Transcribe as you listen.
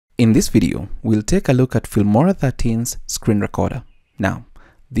In this video, we'll take a look at Filmora 13's screen recorder. Now,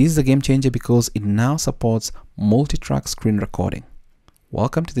 this is a game changer because it now supports multi-track screen recording.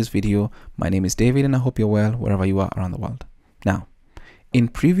 Welcome to this video. My name is David and I hope you're well wherever you are around the world. Now, in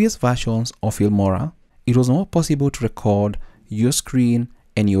previous versions of Filmora, it was not possible to record your screen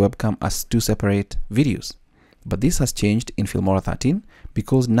and your webcam as two separate videos. But this has changed in Filmora 13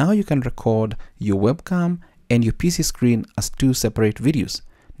 because now you can record your webcam and your PC screen as two separate videos.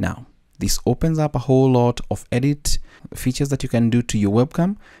 Now, this opens up a whole lot of edit features that you can do to your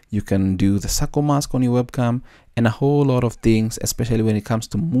webcam. You can do the circle mask on your webcam and a whole lot of things, especially when it comes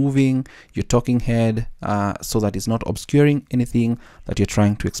to moving your talking head so that it's not obscuring anything that you're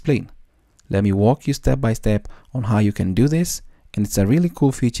trying to explain. Let me walk you step by step on how you can do this. And it's a really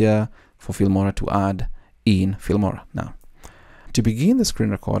cool feature for Filmora to add in Filmora. Now, to begin the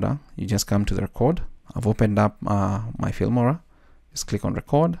screen recorder, you just come to the record. I've opened up my Filmora. Just click on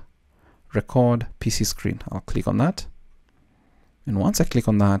record PC screen. I'll click on that. And once I click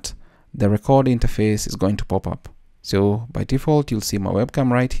on that, the record interface is going to pop up. So by default, you'll see my webcam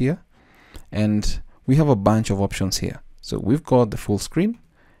right here. And we have a bunch of options here. So we've got the full screen,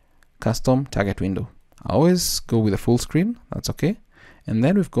 custom target window. I always go with the full screen. That's okay. And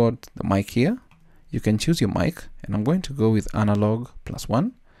then we've got the mic here. You can choose your mic. And I'm going to go with analog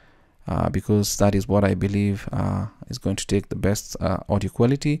 +1. Because that is what I believe is going to take the best audio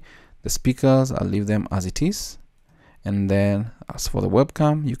quality. The speakers, I'll leave them as it is. And then as for the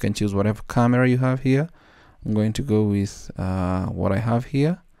webcam, you can choose whatever camera you have here. I'm going to go with what I have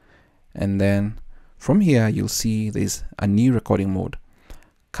here. And then from here, you'll see there's a new recording mode,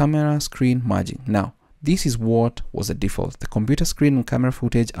 camera screen merging. Now, this is what was the default. The computer screen and camera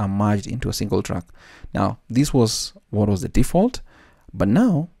footage are merged into a single track. Now, this was what was the default, but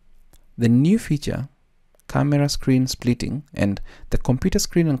now the new feature, camera screen splitting, and the computer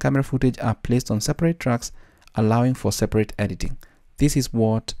screen and camera footage are placed on separate tracks, allowing for separate editing. This is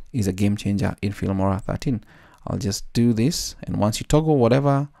what is a game changer in Filmora 13. I'll just do this, and once you toggle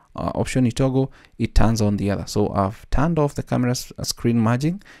whatever option you toggle, it turns on the other. So I've turned off the camera screen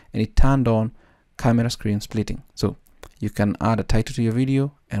merging, and it turned on camera screen splitting. So you can add a title to your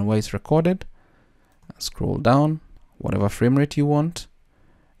video and where it's recorded. Scroll down, whatever frame rate you want.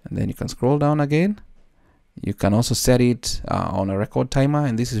 And then you can scroll down again. You can also set it on a record timer,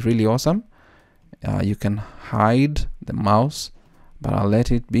 and this is really awesome. You can hide the mouse, but I'll let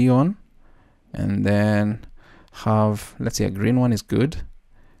it be on. And then have, let's say a green one is good.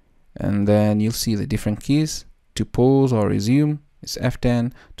 And then you'll see the different keys. To pause or resume, it's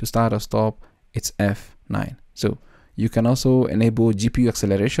F10. To start or stop, it's F9. So you can also enable GPU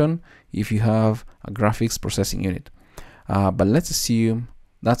acceleration if you have a graphics processing unit. But let's assume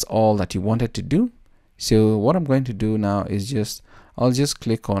that's all that you wanted to do. So what I'm going to do now is I'll just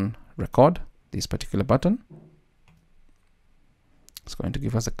click on record, this particular button. It's going to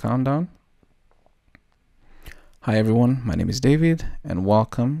give us a countdown. Hi everyone, my name is David and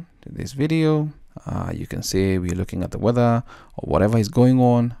welcome to this video. You can say we're looking at the weather or whatever is going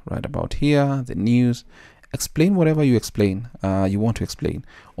on right about here, the news. Explain whatever you want to explain.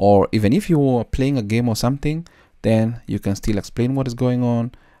 Or even if you are playing a game or something, then you can still explain what is going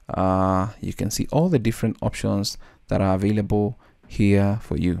on. You can see all the different options that are available here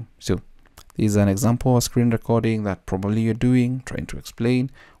for you. So this is an example of screen recording that probably you're doing, trying to explain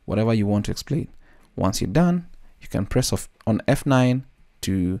whatever you want to explain. Once you're done, you can press on F9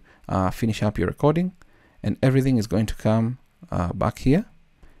 to finish up your recording, and everything is going to come back here.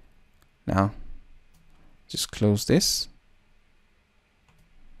 Now, just close this.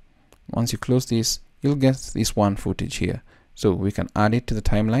 Once you close this, you'll get this one footage here. So we can add it to the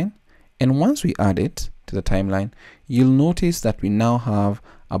timeline. And once we add it to the timeline, you'll notice that we now have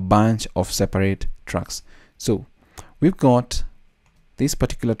a bunch of separate tracks. So we've got this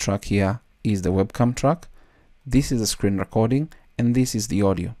particular track here is the webcam track. This is the screen recording, and this is the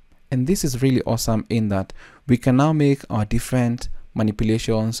audio. And this is really awesome in that we can now make our different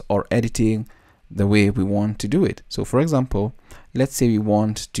manipulations or editing the way we want to do it. So for example, let's say we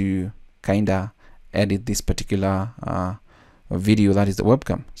want to kinda edit this particular video that is the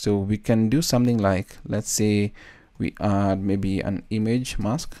webcam. So we can do something like, let's say we add maybe an image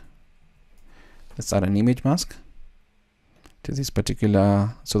mask. Let's add an image mask to this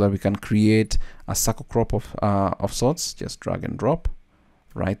particular, so that we can create a circle crop of sorts. Just drag and drop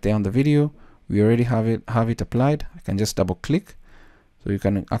right there on the video. We already have it applied. I can just double click, so you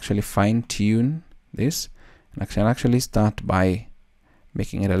can actually fine tune this, and I can actually start by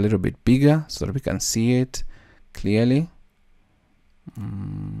making it a little bit bigger so that we can see it clearly.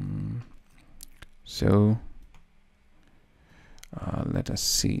 So Let us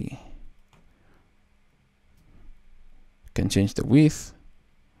see. You can change the width,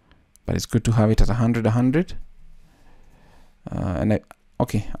 but it's good to have it at 100. And I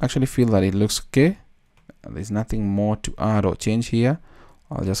actually feel that it looks okay. There's nothing more to add or change here.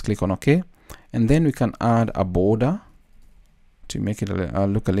 I'll just click on OK, and then we can add a border to make it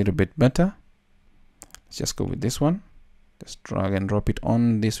look a little bit better. Let's just go with this one. Just drag and drop it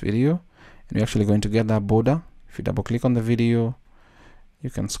on this video, and we're actually going to get that border. If you double click on the video, you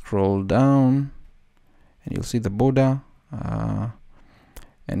can scroll down and you'll see the border,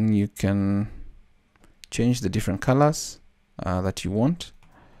 and you can change the different colors that you want.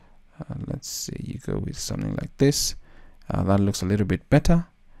 Let's say you go with something like this. That looks a little bit better.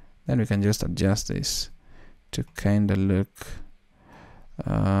 Then we can just adjust this to kind of look,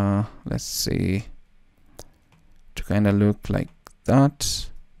 let's say, to kind of look like that.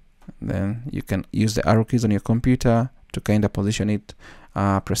 And then you can use the arrow keys on your computer to kind of position it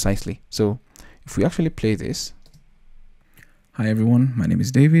precisely. So if we actually play this. Hi everyone, my name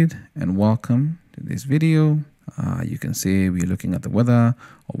is David and welcome to this video. You can say we're looking at the weather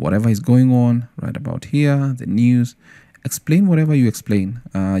or whatever is going on right about here, the news. Explain whatever you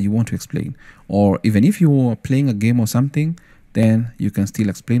want to explain, or even if you are playing a game or something, then you can still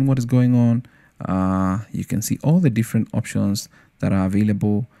explain what is going on. You can see all the different options that are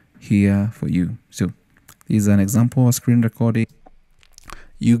available here for you. So this is an example of screen recording.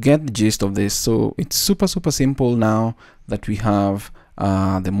 You get the gist of this. So it's super simple now that we have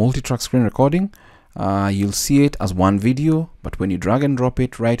the multi-track screen recording. You'll see it as one video, but when you drag and drop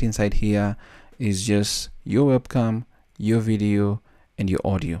it, right inside here is just your webcam, your video, and your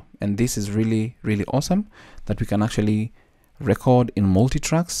audio. And this is really awesome that we can actually record in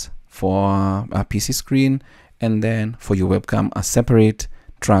multi-tracks for a PC screen, and then for your webcam as separate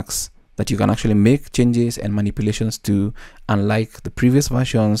tracks that you can actually make changes and manipulations to, unlike the previous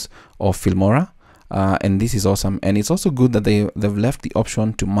versions of Filmora. And this is awesome. And it's also good that they've left the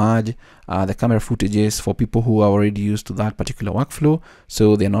option to merge the camera footages for people who are already used to that particular workflow,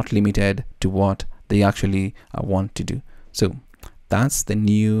 so they're not limited to what they actually want to do. So that's the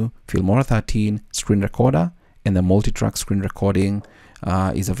new Filmora 13 screen recorder, and the multi-track screen recording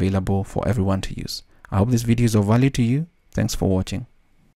is available for everyone to use. I hope this video is of value to you. Thanks for watching.